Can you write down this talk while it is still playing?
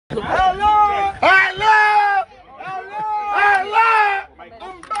Hello! Hello! Hello!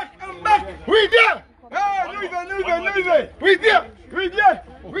 I'm back! We there! Hey, we there!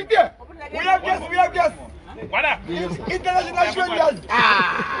 We have guests! What up? International strangers!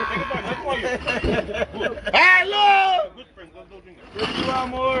 Hello!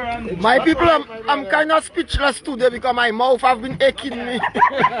 My people, I'm kind of speechless today because my mouth have been aching me.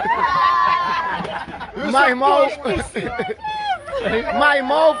 My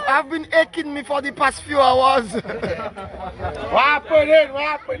mouth have been aching me for the past few hours. What happened?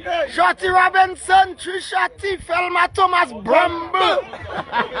 Shorty Robinson, Trisha T, Felma Thomas, Bramble.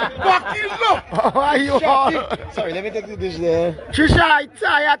 How are you all? Sorry, let me take the dish there. Trisha, I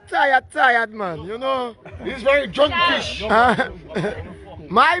tired, man. You know. This is very drunk fish.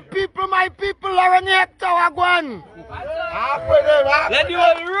 My people, Lauren Hector, Wagwan. Let you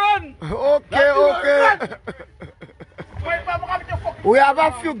all run. Okay. We have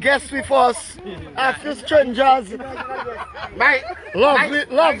a few guests with us, a few strangers. My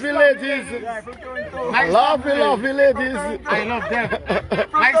lovely ladies. Lovely ladies. I love them.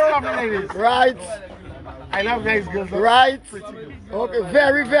 Nice lovely ladies. Right. I love nice girls. Right. Okay,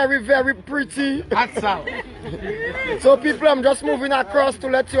 very pretty. That's all. So people, I'm just moving across to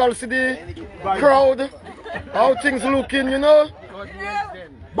let you all see the crowd, how things looking, you know.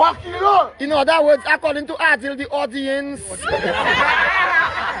 In other words, according to Adil, the audience.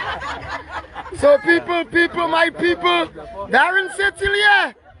 So people, my people, Darren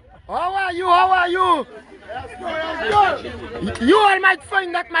Cecilia, how are you? You all might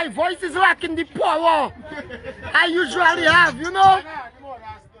find that my voice is lacking the power I usually have, you know.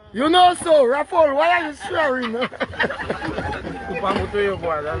 You know, so Rafael, why are you swearing?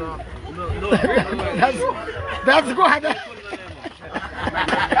 That's good.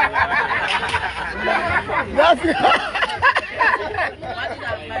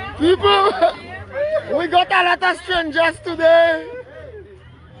 People, we got a lot of strangers today.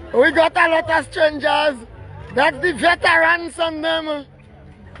 That's the veterans on them.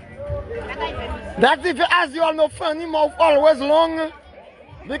 That's the, as you all know, funny mouth always long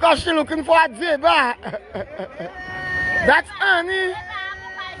because she looking for a zebra. That's Annie.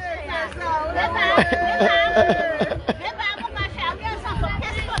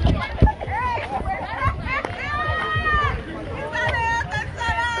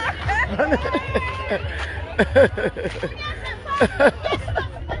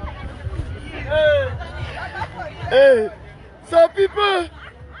 Hey. So people,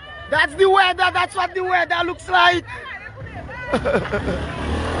 that's the weather, that's what the weather looks like.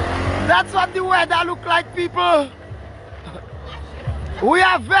 That's what the weather looks like, people. We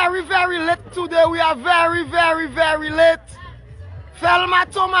are very late today. We are very late. Felma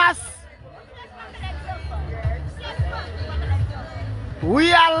Thomas.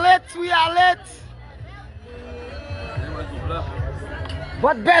 We are late.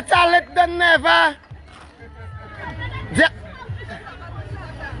 But better late than never.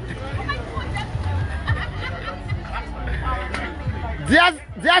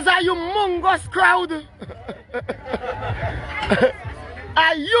 There's a humongous crowd.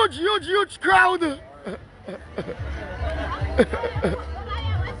 A huge crowd.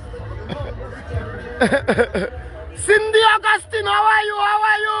 Cindy Augustine, how are you?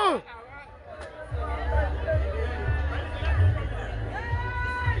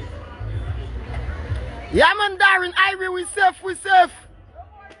 Yeah, man, Darren, Ivy, we safe.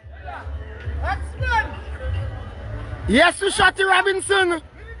 Yes, we shot Robinson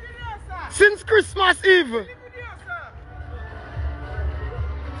since Christmas Eve.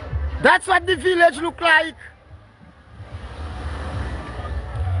 That's what the village look like.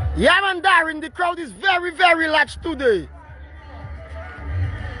 Yeah, man, Darren, the crowd is very large today.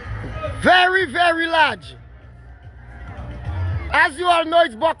 Very large. As you all know,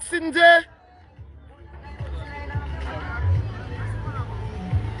 it's Boxing Day.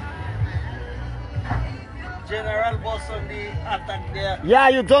 General boss on the attack there. Yeah,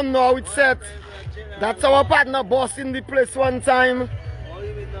 you don't know how it's set. That's our partner boss in the place one time.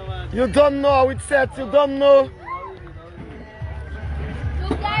 You don't know how it's set, you don't know.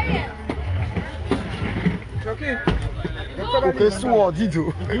 Okay. Okay, so did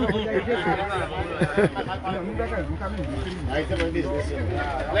you?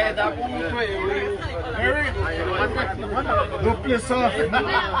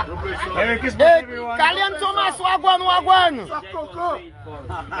 Kalian Thomas, wagwan.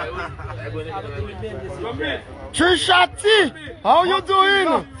 Trisha T, how you doing?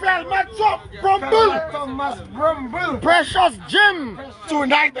 Thomas Brumble. Precious Jim.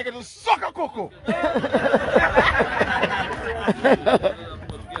 Tonight they're gonna suck a cocoa.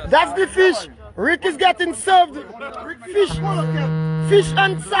 That's the fish. Rick is getting served. Fish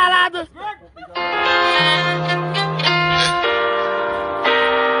and salad.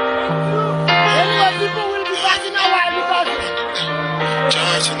 Anyway, people will be back in a while because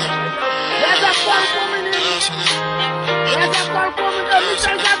there's a call coming in. There's a call coming in.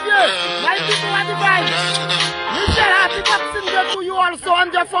 Michel Xavier, my people are the vibes. Michel, happy Boxing Day to you also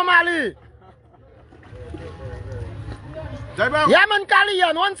and your family. Yeah, man,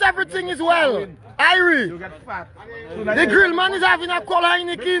 Kalian, once everything is well. Irie, the grill man is having a call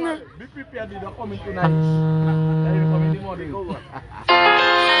Heineken. Be prepared, they're coming tonight.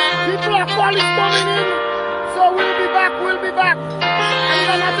 People are calling coming in. So we'll be back. I'm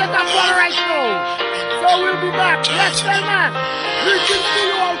gonna take a call right now. So we'll be back. Yes, Selma. Greetings to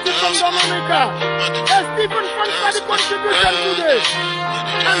you all from Dominica. Stephen, thanks for the contribution today.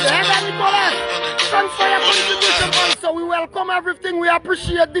 And Heather Nicholas, thanks for your contribution also. We welcome everything. We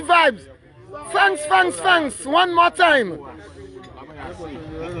appreciate the vibes. Thanks. One more time.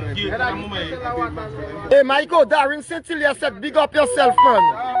 Hey, Michael, Darren Cecilia said, big up yourself, man.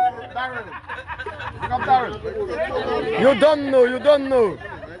 Big up Darren. You don't know.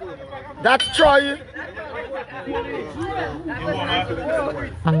 That's Troy.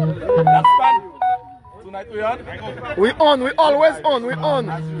 That's fun. Tonight we on? We always on.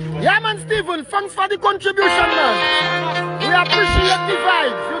 Yeah, man, Stephen, thanks for the contribution, man. We appreciate the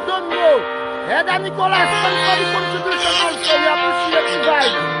vibes. You don't know. Heather Nicholas, thanks for the contribution also. We appreciate the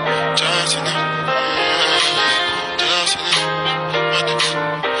vibes.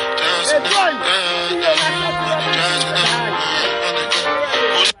 Hey, Troy. See you next time.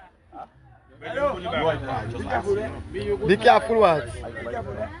 Be careful, what?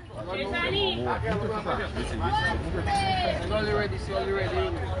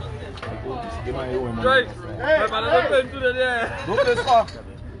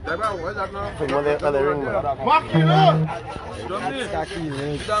 And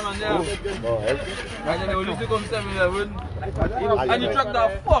you truck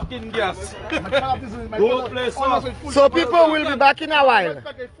that fucking gas. So people will be back in a while.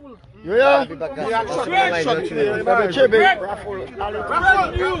 Yeah.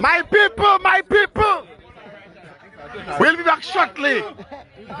 My people. We'll be back shortly.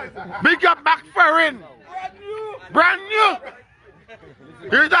 Big up back Ferrin. Brand new.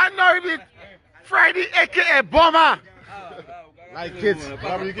 You don't know it. Friday, aka Bomber. Like kids.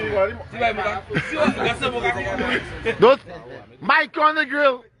 Don't Mike on the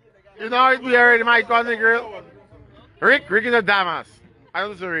grill. You know it, we already Mike on the grill. Rick is a Damas. I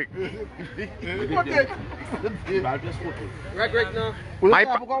don't say Rick. Rick now.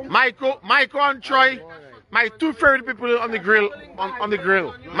 Michael and Troy. My two favorite people on the grill. On the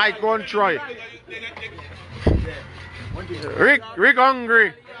grill. Michael and Troy. Rick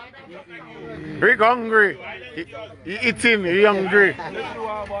hungry. He eating, he hungry.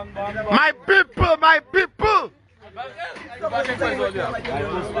 My people.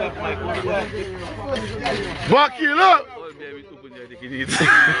 Bakilo.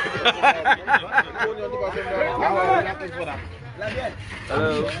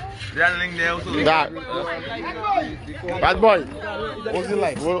 Hello. That. Bad boy. What's it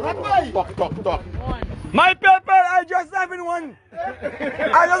like? Talk. My people, I just having one.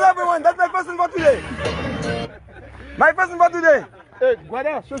 That's my person for today. Hey,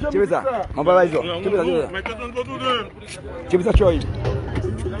 guarda, show Chibisa, my brother is Chibisa Troy.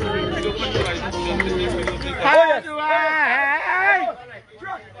 I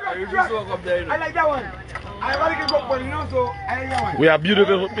like that one. I want to go for you know, so I like that one. We have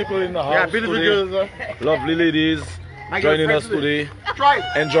beautiful people in the house. Yeah, beautiful girls. Lovely ladies joining us today.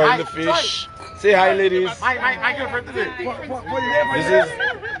 Enjoying the fish. Say hi, ladies. My girlfriend today.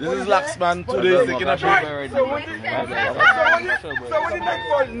 This is Laxman today taking a break. So when the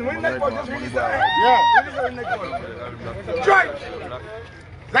next one, just release that. Yeah. Troy.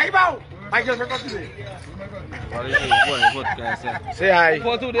 Zaibao. My girlfriend today. Say hi.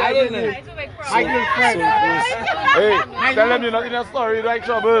 For today, My girlfriend. Hey, tell them you're not in a story, you like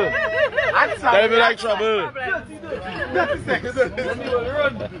trouble. Tell them you like trouble.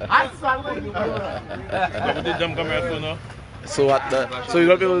 So what the? So you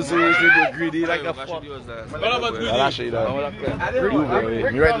don't be able to say you're greedy like a fuck. I'll show you that.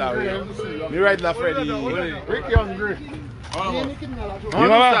 Me right now, Freddy. Ricky hungry.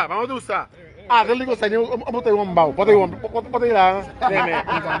 Vamos do ça. Ah, ele ligou saindo, eu botei um baú. Botei lá.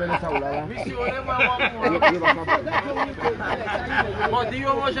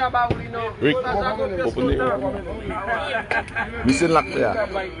 Rick, open it. Listen like that.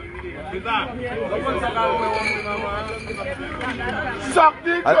 Suck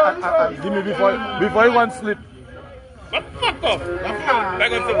the Give me before you want slip. But fuck off.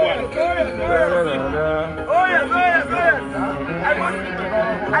 Back on someone. Oh yes.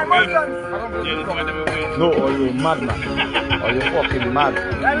 I must dance. No, or you mad man. Or you fucking mad.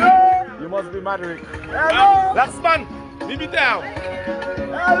 Hello. You must be mad, Rick. Hello. Last man. Leave it down.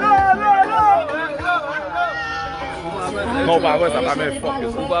 Hello. No, but where's that? I'm a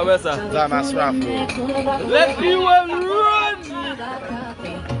fucking. That's a strap. Let me well run!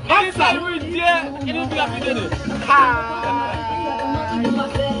 Inside we're there, it will be a minute.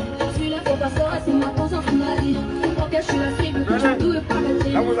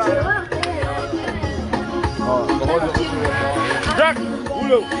 Jack.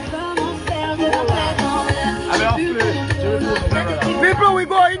 Ulo. People, we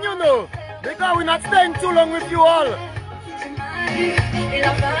going, you know, because we're not staying too long with you all.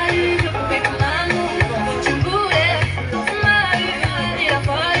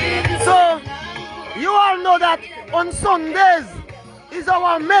 So, you all know that on Sundays is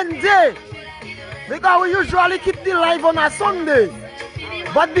our main day, because we usually keep the live on a Sunday.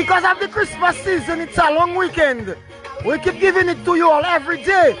 But because of the Christmas season, it's a long weekend. We keep giving it to you all every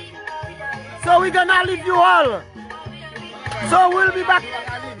day. So we're gonna leave you all. So we'll be back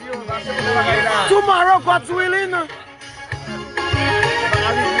tomorrow, God's willing.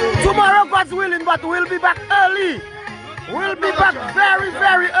 Tomorrow, God's willing, but we'll be back early. We'll be back very,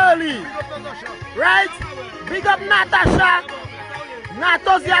 very early. Right? Big up Natasha.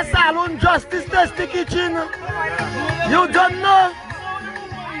 Natozia Salon, Justice Tasty Kitchen. You don't know.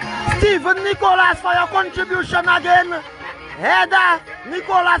 Stephen Nicholas for your contribution again. Heather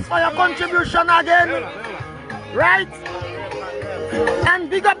Nicholas for your contribution again. Right? And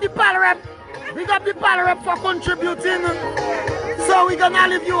big up the Pal Rep. Big up the Pal Rep for contributing. So we're gonna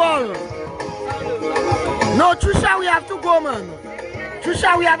leave you all. No, Trisha, we have to go, man.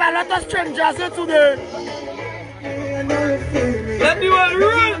 Trisha, we have a lot of strangers here today. Let me well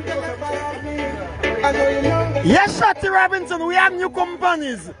run! Yes, Shotty Robinson, we have new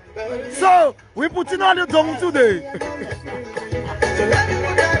companies. So we put in all the down today.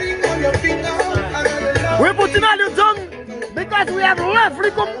 We put in all the down because we have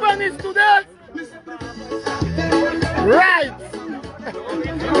lovely companies today. Right.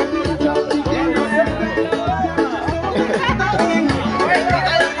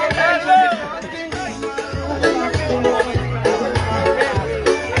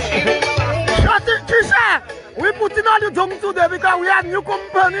 Trisha, we put in all the down today because we have new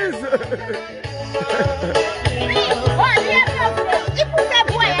companies.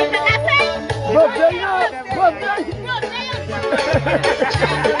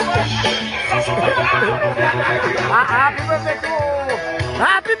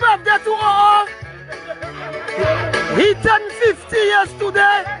 Happy birthday to all. He turned 50 years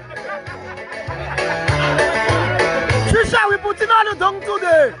today. Trisha, we put in all the down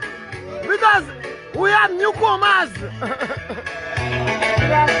today because we have newcomers.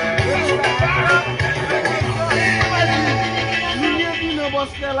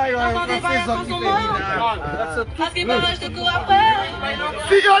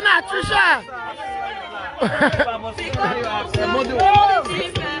 Fiona, Trisha.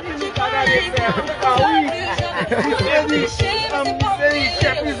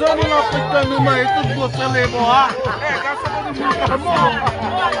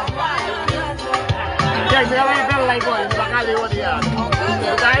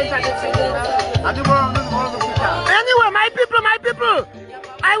 Anyway, my people,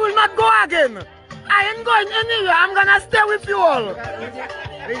 I will not go again. I ain't going anywhere. I'm gonna stay with you all.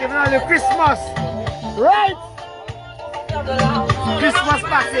 Christmas. Right? Christmas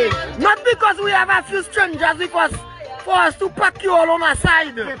passage. Not because we have a few strangers with us for us to pack you all on our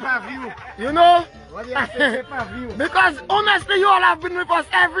side. You know? Because honestly, you all have been with us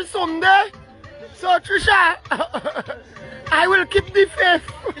every Sunday. So Trisha, I will keep the faith.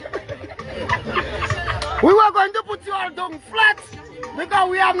 We were going to put you all down flat because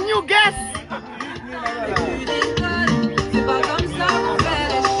we have new guests.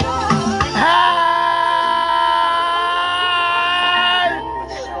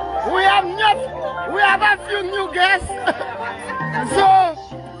 We have a few new guests. So,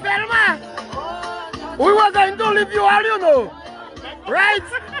 Thelma, we were going to leave you all, you know, right?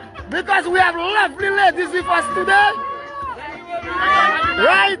 Because we have lovely ladies with us today,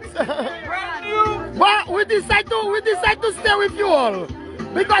 right? But we decide to stay with you all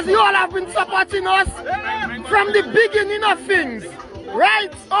because you all have been supporting us from the beginning of things,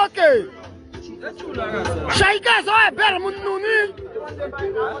 right? Okay. Shaika, so I bel mununi.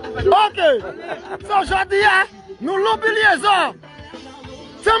 Ok. So aujourd'hui, nous l'oublions ça.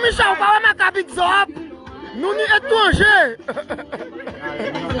 Si Michel ou pas ma cabine ça, nous n'y étrangers.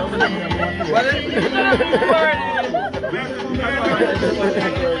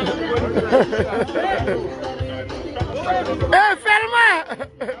 Eh, ferme!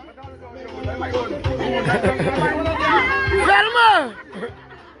 Ferme!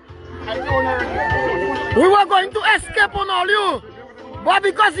 We were going to escape on all you, but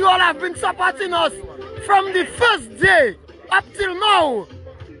because you all have been supporting us from the first day up till now,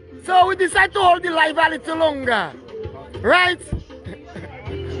 so we decided to hold the live a little longer, right?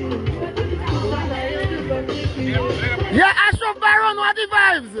 Yeah, Ashraf Baron, what the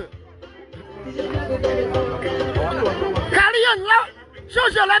vibes? Kalian, là, je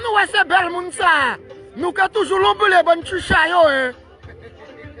là nous ouais c'est belle moun ça. Nous que toujours l'ombre les bonnes chucha yo hein.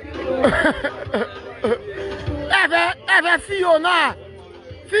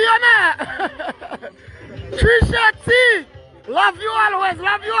 Fiona. Trishati, love you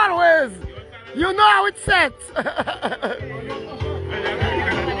always. You know how it's set.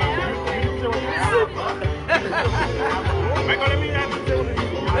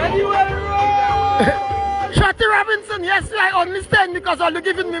 Shotty Robinson, yes, I understand because all you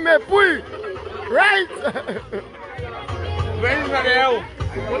giving me my pui. Right?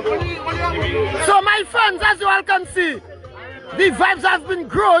 So my friends, as you all can see, the vibes have been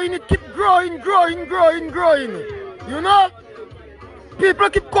growing, it keep growing. You know? People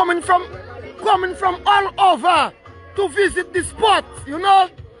keep coming from all over to visit the spot, you know?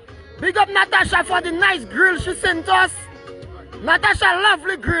 Big up Natasha for the nice grill she sent us. Natasha,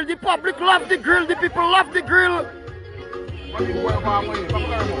 lovely grill, the public love the grill, the people love the grill.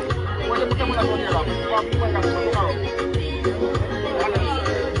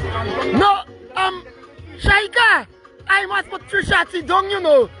 No, Shaika, I must put Trishati down, you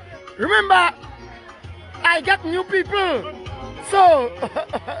know. Remember, I get new people, so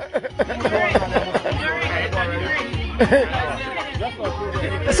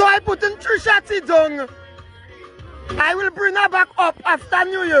so I put in Trishati down. I will bring her back up after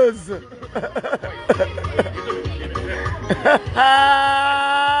New Year's.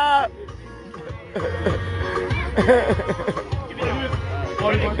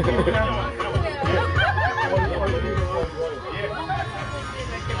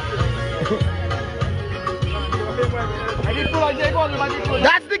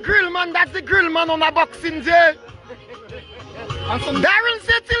 That's the grill man on a boxing day. Darren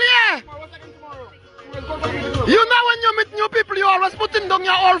Setilier. You know when you meet new people, you always putting down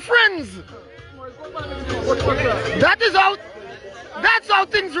your old friends. That's how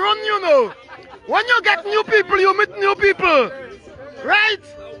things run, you know. When you get new people, you meet new people. Right?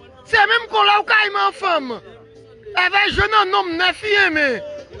 C'est même qu'on l'a ou quand ma femme. Avec jeune homme, ne fille mais.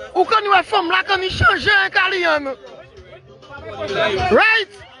 Ou quand nous femme là quand il change un calian. Right?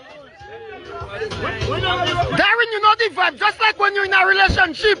 Darren, you know the vibe, just like when you're in a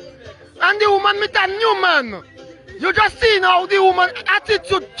relationship and the woman meet a new man. You just see how the woman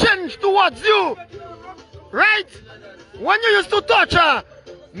attitude change towards you. Right? When you used to touch her,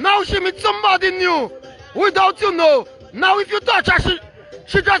 now she meets somebody new without you know. Now if you touch her,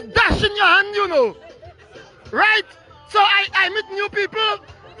 she just dash in your hand, you know. Right? So I meet new people,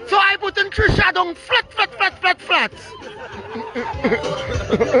 so I put in Trisha down flat.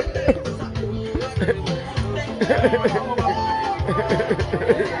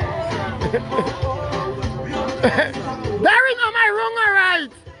 Darren, am I wrong or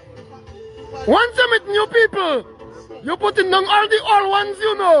right? Once you meet new people, you put in down all the old ones,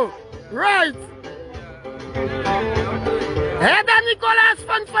 you know. Right? Heather Nicholas,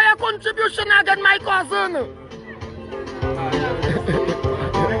 thanks for your contribution again, my cousin.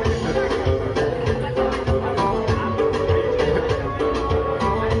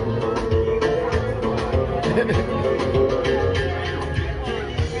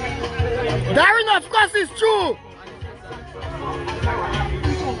 Darren, of course, it's true.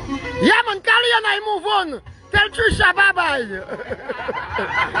 Yeah, man, Kali and I move on. Tell Trisha bye-bye.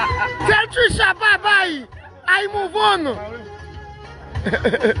 Tell Trisha bye-bye. I move on.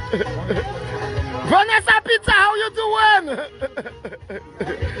 Vanessa Pizza, how you doing?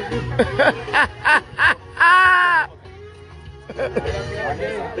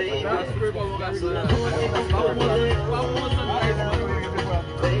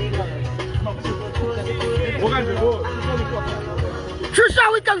 Trisha,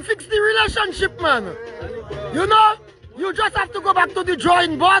 we can fix the relationship, man. You know, you just have to go back to the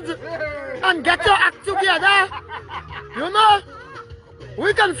drawing board and get your act together. You know,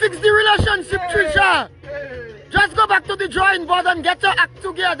 we can fix the relationship, Trisha. Just go back to the drawing board and get your act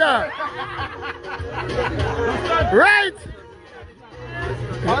together. Right?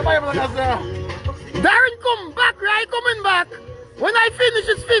 Darren come back, right? Coming back. When I finish,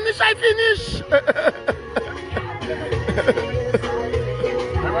 it's finished, I finish.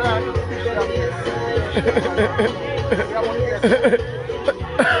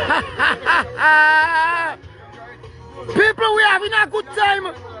 People, we are having a good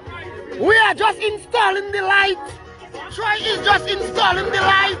time. We are just installing the light. Troy is just installing the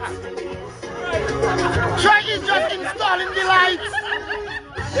light. Troy is just installing the light.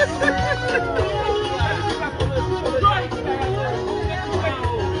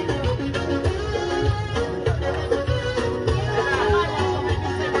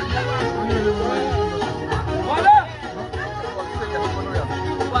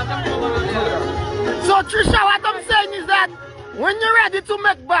 So Trisha, what I'm saying is that when you're ready to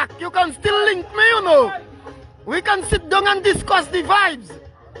make back, you can still link me, you know. We can sit down and discuss the vibes.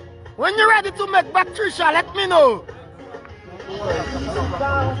 When you're ready to make back, Trisha, let me know.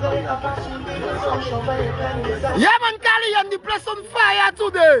 Yeah, man, Kali, and the place on fire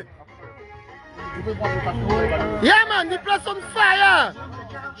today. Yeah, man, the place on fire.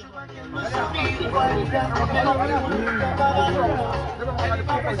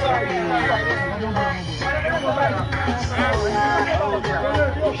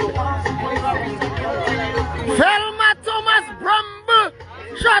 Thelma Thomas Bramble,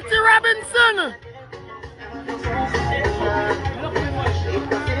 Shorty Robinson.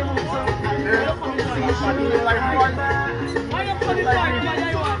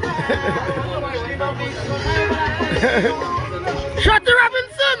 Shorty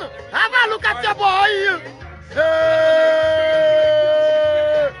Robinson, have a look at your boy.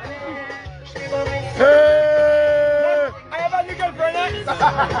 I have a new girlfriend.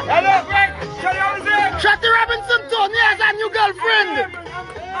 Hello, Frank. Shorty Robinson, Tony has a new girlfriend.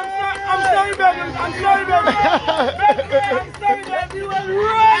 I'm sorry, baby. I'm sorry, baby. I'm sorry, baby.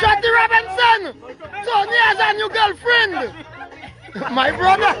 Shorty Robinson, Tony has a new girlfriend. My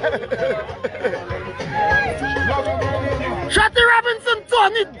brother. Shorty Robinson,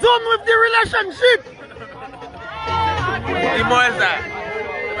 Tony, done with the relationship.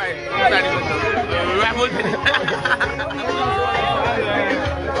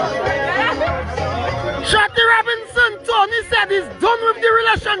 Shorty Robinson, Tony said he's done with the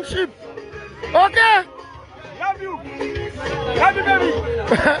relationship. Okay? Love you. Love you, baby.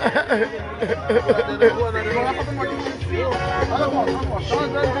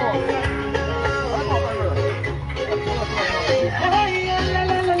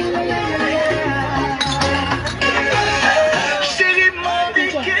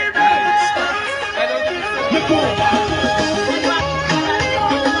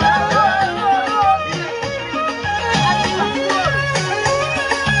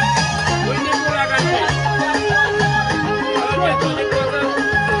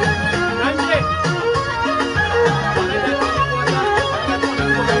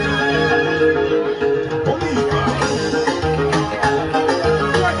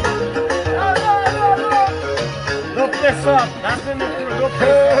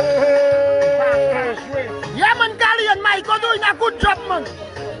 Yeah, man, Kali and Mike are doing a good job, man.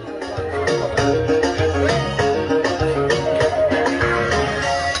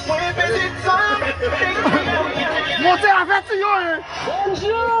 Monte avec you,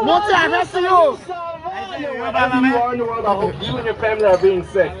 Monte avec you. You and your family are being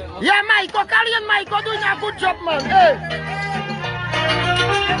sick. Yeah, Mike, Kali and Mike are doing a good job, man. Hey.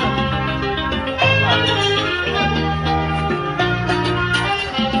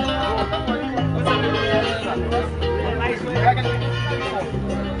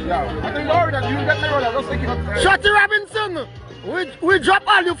 Shorty Robinson, we drop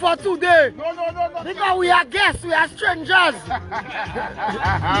all you for today. No. Because we are guests, we are strangers.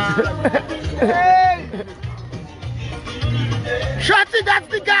 Hey! Shorty, that's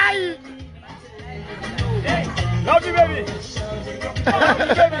the guy. Love you, baby. Love you,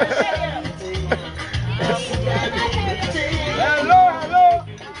 baby. Hello.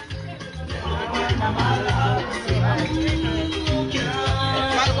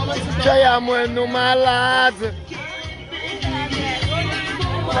 Jaya Mwenu, my lad.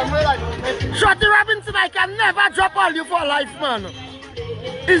 Shorty Robinson, I can never drop all you for life, man.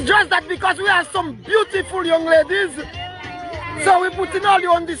 It's just that because we have some beautiful young ladies, so we putting all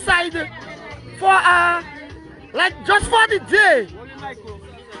you on the side for like just for the day.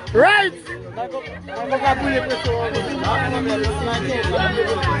 Right?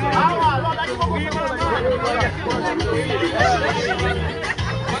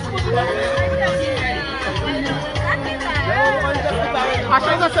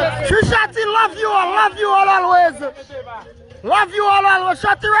 Trishati, love you all always. Love you all always.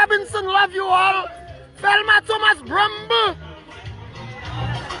 Shotty Robinson, love you all. Felma Thomas Brumble.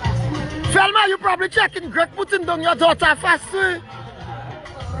 Felma, you probably checking Greg putting down your daughter fast.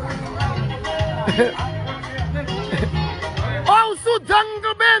 Oh, so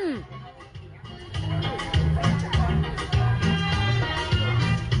Jungle Ben.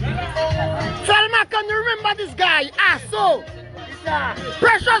 Felma, can you remember this guy? Aso.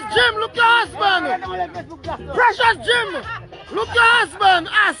 Precious Jim, look your husband. Precious Jim, look your husband.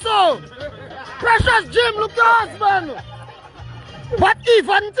 Aso. Precious Jim, look your husband. But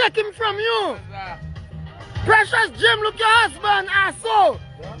Ivan take him from you. Precious Jim, look your husband. Aso.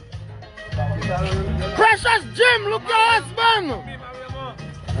 Precious Jim, look your husband.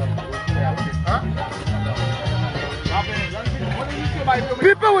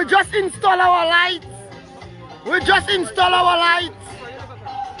 People, we just install our lights. We just install our lights.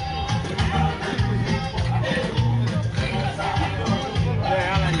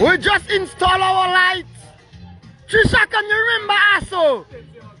 We just install our lights. Trisha, can you remember Aso?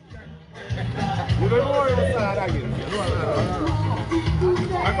 You don't know where you're sad again.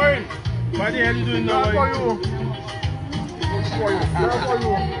 My friend, what the hell are you doing now? For you. For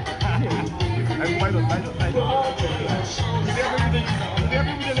you.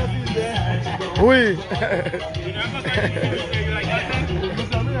 Oui.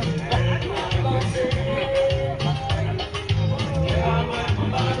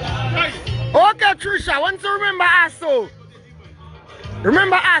 Okay, Trisha, I want to remember Aso.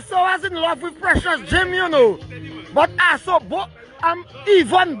 Remember Aso was in love with Precious Jim, you know. But Aso,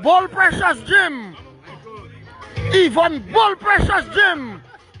 even Bull Precious Jim. Even Bull Precious Jim.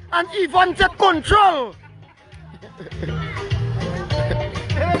 And even take control.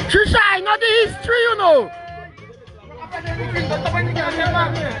 Trisha, I know the history, you know.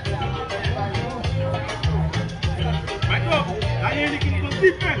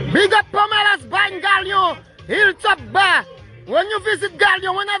 Big up Pamela's Bine Gallion, Hilltop Bar. When you visit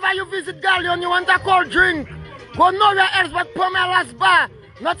Gallion, whenever you visit Gallion, you want a cold drink. Go nowhere else but Pamela's Bar.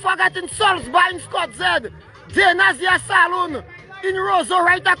 Not forgetting Sol's Bar in Scott Z. Denazia Saloon in Roseau,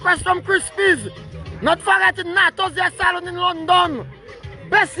 right across from Crispy's. Not forgetting Natozia Salon in London.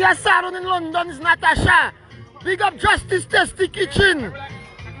 Bessia Salon in London is Natasha. Big up Justice Tasty Kitchen.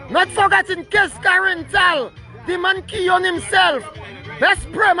 Not forgetting Keska Rental. The man Kion himself.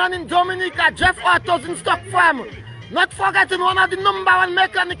 Best Breman in Dominica. Jeff Autos in Stock Farm. Not forgetting one of the #1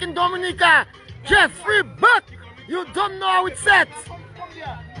 mechanic in Dominica. Jeffrey Buck. You don't know how it's set.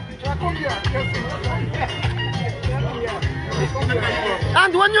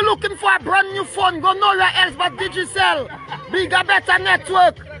 And when you're looking for a brand new phone, go nowhere else but Digicel. Bigger, better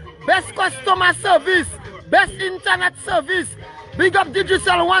network, best customer service, best internet service. Big up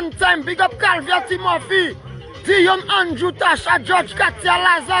Digicel one time, big up Calvia Timothy, Dion Andrew, Tasha, George, Katia,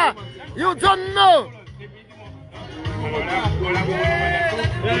 Laza. You don't know.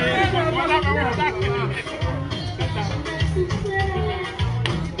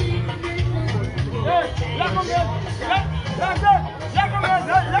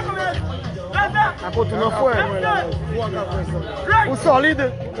 Ako tu não foi? O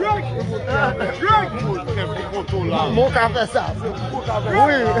sólido. Mon café ça.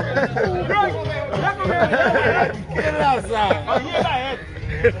 Oui.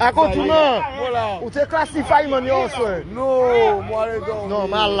 Ako tu não. O te classify man yo sir. No, no,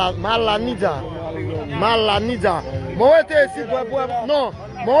 malanida. Malanida. Moete si boy. No,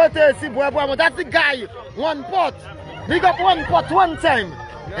 moete si boy. That's the guy. One pot. Big up one pot one time.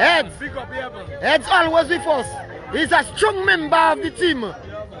 Heads. Heads always with us. He's a strong member of the team.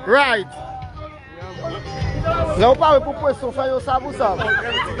 Right. Não para pour poisson faire ça pour ça.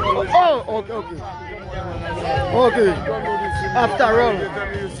 Oh, okay. Okay. After all.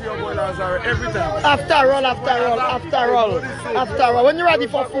 After all. When you're ready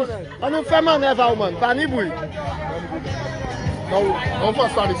for food, on nous fait man ever woman. Pas ni bruit. No, don't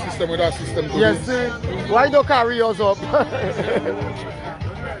first start the system with that system. Yes, sir. Why don't carry us up?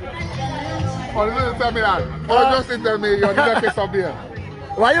 Oh, you didn't tell me that. Oh, just didn't tell me you need a case of beer.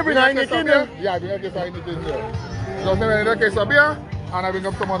 Why you bring anything in there? Yeah, I bring a case of anything there. Just never need a case of beer, and I bring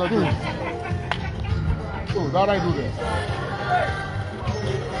up some other drink. So, that I do there.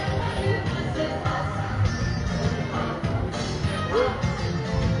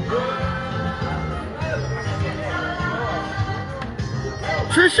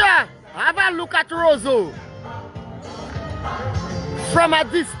 Trisha, have a look at Roseau from a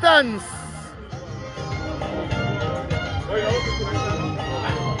distance.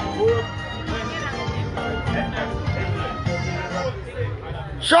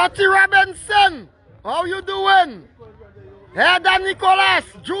 Shorty Robinson, how you doing? Heather Nicholas,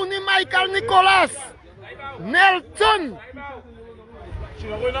 Juni Michael Nicholas, Nelton.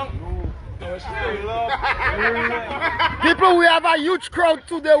 People, we have a huge crowd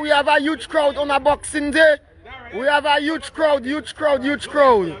today. We have a huge crowd on a Boxing Day. We have a huge crowd, huge crowd, huge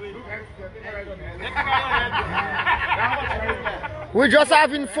crowd. We're just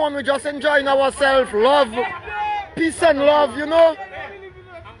having fun. We're just enjoying ourselves. Love, peace and love, you know.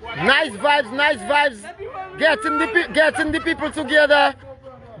 Nice vibes, nice vibes. Getting the people together.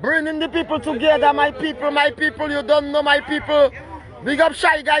 Bringing the people together. My people, you don't know my people. Big up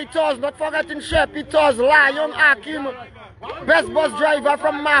Shy Guy Tours, not forgetting Sheppy Tours, Lion Hakim, best bus driver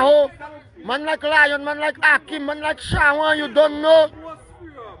from Maho. Man like Lion, man like Hakim, man like Shawan, you don't know.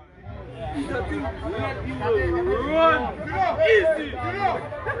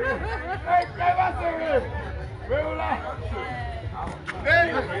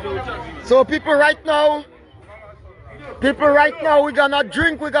 So people right now, we're gonna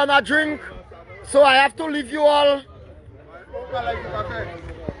drink. So I have to leave you all.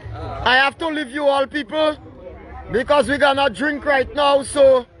 People, because we're gonna drink right now.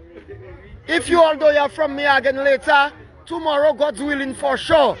 So if you all don't hear from me again later, tomorrow, God's willing, for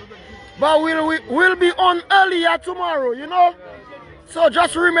sure. But we'll be on earlier tomorrow, you know. So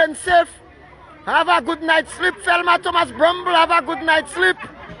just remain safe. Have a good night's sleep. Thelma Thomas Brumble, have a good night's sleep.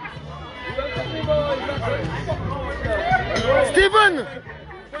 Stephen,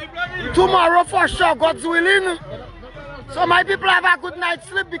 tomorrow for sure, God's willing. So my people, have a good night's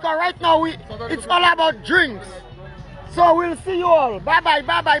sleep, because right now it's all about drinks. So we'll see you all. Bye bye,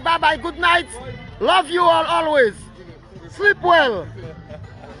 bye bye, bye bye. Good night. Love you all always. Sleep well.